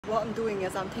what I'm doing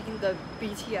is I'm taking the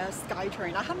BTS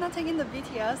SkyTrain. I have not taken the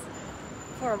BTS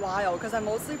for a while because I've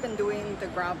mostly been doing the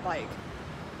Grab bike.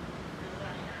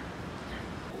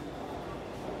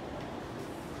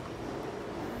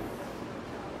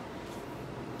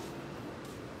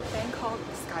 Bangkok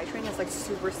SkyTrain is like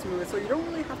super smooth, so you don't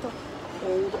really have to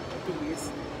hold these,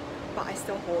 but I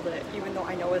still hold it even though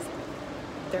I know it's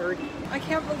dirty. I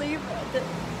can't believe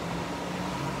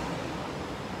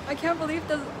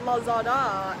the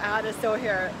Lazada ad is still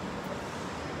here.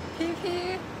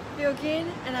 PP,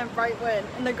 Bilgin, and then Brightwind.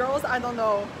 And the girls, I don't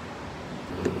know.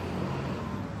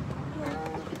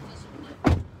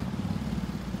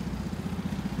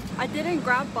 I didn't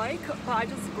grab bike, but I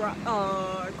just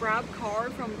grabbed car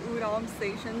from Udon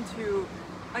station to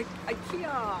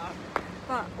IKEA.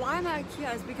 But why I'm at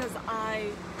IKEA is because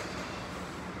I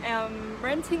am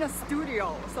renting a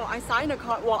studio. So I signed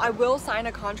I will sign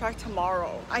a contract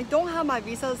tomorrow. I don't have my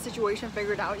visa situation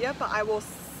figured out yet, but I will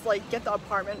like get the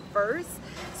apartment first.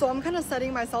 So I'm kind of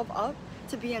setting myself up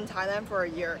to be in Thailand for a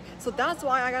year. So that's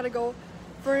why I gotta go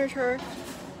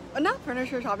not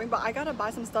furniture shopping, but I gotta buy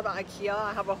some stuff at IKEA.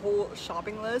 I have a whole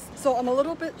shopping list. So I'm a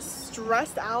little bit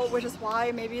stressed out, which is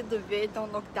why maybe the vid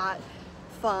don't look that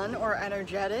fun or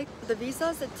energetic. The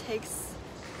visas, it takes...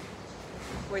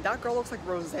 Wait, that girl looks like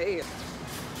Rosé.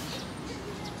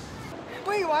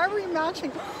 Wait, why are we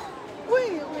matching?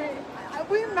 Wait,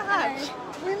 we match.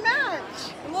 We match.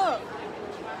 Look.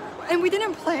 And we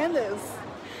didn't plan this.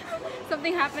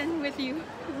 Something happened with you.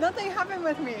 Nothing happened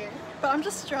with me. But I'm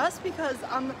just stressed because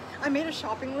I made a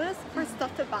shopping list for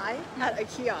stuff to buy at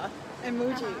IKEA and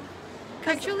Muji.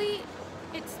 Actually,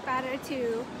 it's better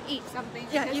to eat something.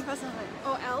 Yeah, eat something.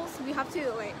 Or else we have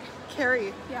to like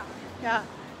carry. Yeah. Yeah.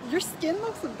 Your skin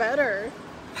looks better.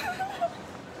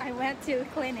 I went to the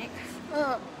clinic.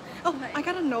 Oh, I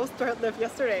got a nose thread lift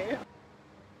yesterday.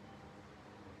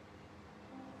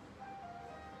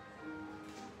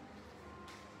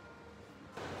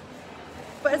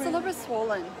 But it's a little bit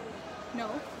swollen. No.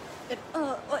 It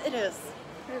is.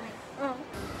 Really? Oh.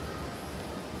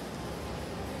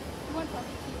 You want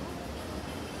barbecue?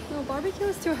 No, barbecue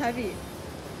is too heavy.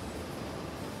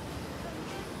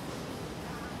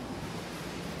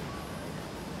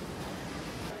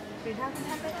 หรือถ้าคุณ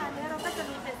ท่านไปทานเนื้อเราก็จะ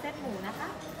มีเป็นเซตหมูนะคะ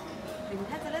หรือ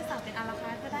ถ้าจะเลือกสั่งเป็นอาราคา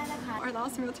ร์ทก็ได้นะคะ Our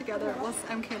last meal together was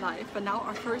MK Live, but now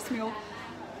our first meal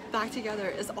back together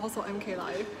is also MK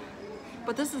Live.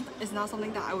 But this is not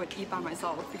something that I would eat by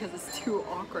myself because it's too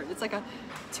awkward. It's like a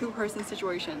two-person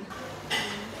situation.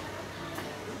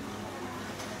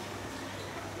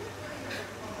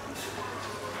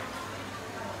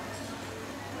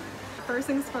 First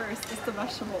things first is the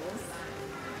vegetables.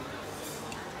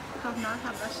 Have not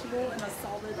had vegetable in a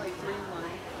solid like 3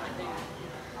 months, I think.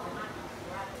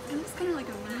 It looks kind of like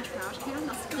a mini trash can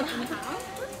that's cut in half.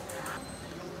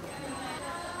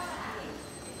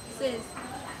 Sis,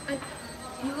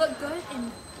 you look good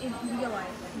in real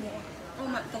life. Oh,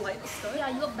 the light looks good? Yeah,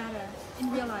 you look better in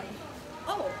real life.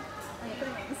 Oh,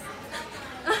 thanks.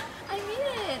 I mean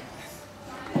it.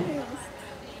 Thanks.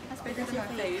 That's bigger than my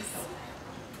face.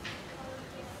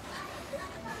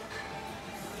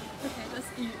 Okay,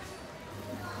 let's eat.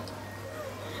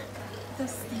 The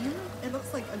steam, it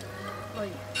looks like a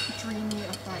dreamy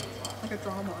effect, like a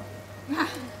drama.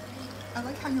 I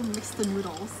like how you mix the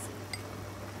noodles.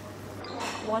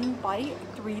 1 bite,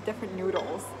 3 different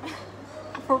noodles.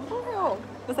 For real.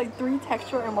 It's like 3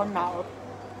 texture in 1 mouth.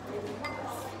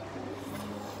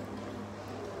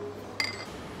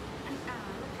 ลู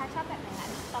กค้าชอบแบบไหนคะ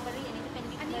สตรอเบอรี่อันนี้จะเป็น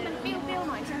อันนี้มันเปรี้ยวๆ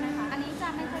หน่อยใช่ไหมคะอันนี้จะ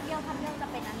ไม่ค่อยเปรี้ยวถ้าเปรี้ยวจะ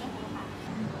เป็นอันนี้ค่ะ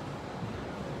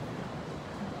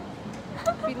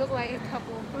We look like a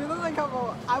couple. We look like a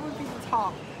couple. I would be the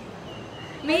top.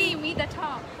 Me the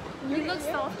top. You look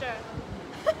softer.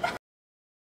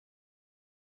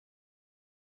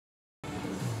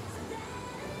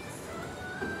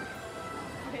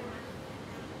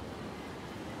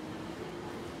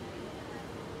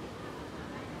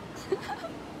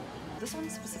 This one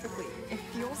specifically, it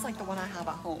feels like the one I have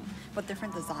at home, but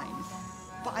different design.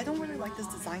 But I don't really like this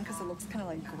design because it looks kind of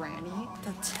like granny.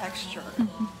 The texture.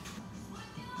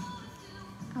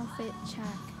 Outfit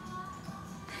check.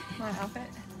 My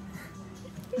outfit?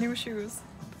 New shoes.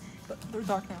 But they're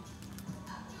dark now.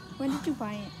 When did you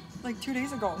buy it? Like 2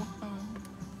 days ago.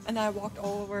 And then I walked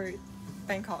all over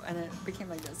Bangkok and it became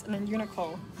like this. And then Uniqlo,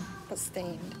 but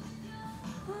stained.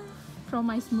 From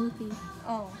my smoothie.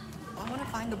 Oh. I want to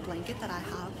find the blanket that I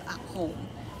have at home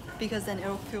because then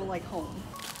it'll feel like home.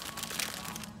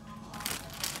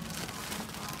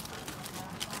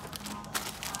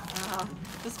 Wow,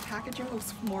 this packaging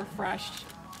looks more fresh.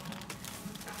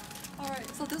 Oh,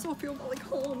 Alright, so this will feel like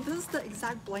home. This is the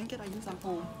exact blanket I use at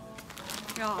home.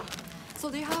 Yeah. So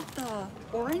they have the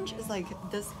orange is like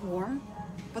this warm,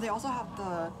 but they also have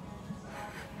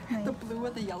the blue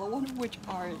and the yellow one, which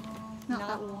are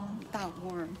not that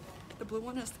warm. The blue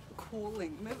one is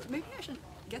cooling. Maybe I should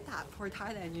get that for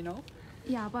Thailand, you know?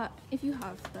 Yeah, but if you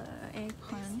have the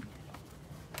aircon.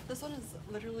 This one is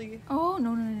literally Oh,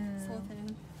 no. so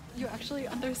thin. You actually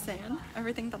understand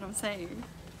everything that I'm saying.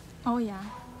 Oh, yeah.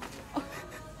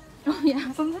 Oh,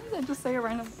 yeah. Sometimes I just say a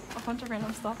bunch of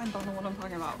random stuff and don't know what I'm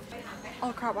talking about.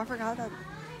 Oh crap, I forgot that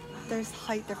there's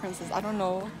height differences. I don't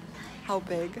know how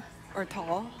big or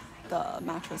tall the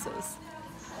mattress is.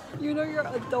 You know you're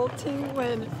adulting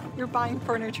when you're buying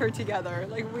furniture together.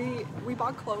 Like we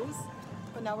bought clothes,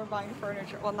 but now we're buying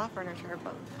furniture. Well, not furniture,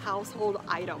 but household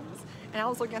items. And I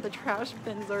was looking at the trash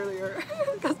bins earlier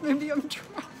because maybe I'm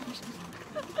trash.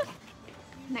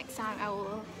 Next time I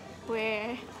will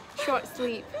wear short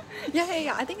sleeve.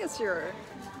 Yeah. I think it's your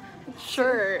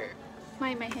shirt.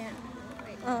 My hand.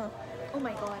 Oh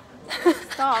my god.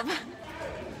 Stop.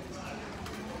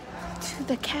 To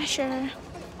the cashier.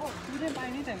 Oh, you didn't buy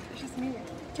anything. It's just me.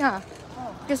 Yeah.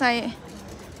 Oh. Because I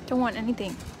don't want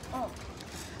anything. Oh.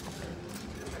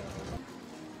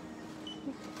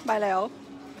 Bye, Leo.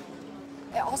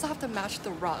 It also have to match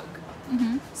the rug.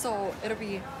 So it'll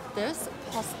be this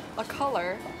plus a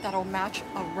color that'll match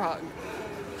a rug.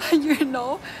 You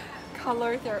know,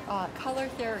 color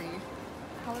theory,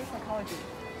 color psychology.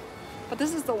 But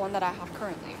this is the one that I have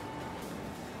currently.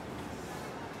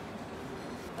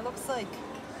 It looks like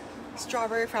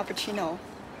strawberry frappuccino.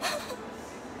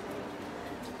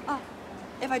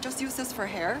 If I just use this for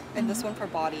hair and this one for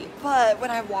body. But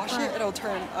when I wash it, it'll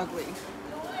turn ugly.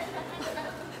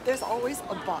 There's always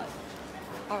a but.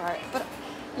 Alright, but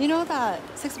you know that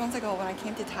 6 months ago when I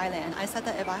came to Thailand, I said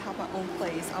that if I have my own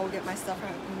place, I would get my stuff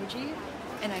from Muji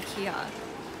and IKEA.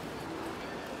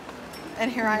 And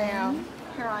here I am.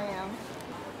 Here I am.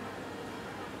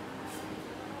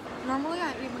 Normally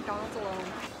I eat McDonald's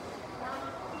alone.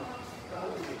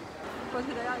 But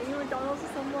today I eat McDonald's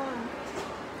with someone.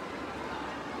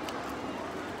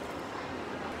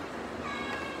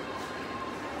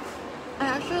 I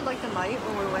actually liked the night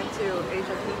when we went to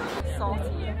Asia Peak.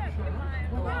 Salty.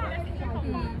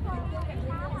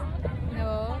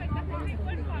 No.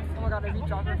 Oh my god, have you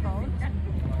dropped your phone?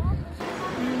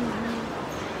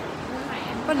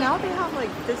 But now they have like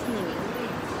Disney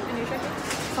in Asia Peak.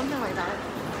 Something like that.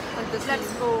 Like Disney.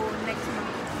 Let's go next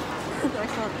month.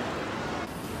 Next month.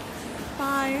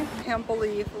 Bye. Can't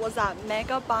believe it was at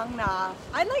Mega Bang Na.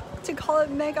 I like to call it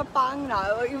Mega Bang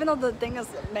Na, even though the thing is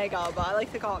mega, but I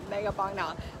like to call it Mega Bang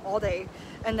Na all day.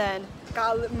 And then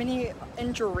got a mini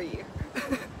injury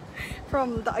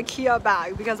from the IKEA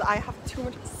bag because I have too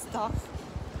much stuff.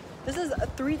 This is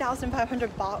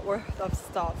 3,500 baht worth of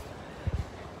stuff.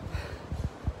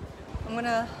 I'm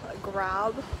gonna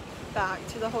grab back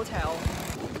to the hotel.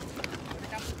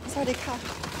 Sorry,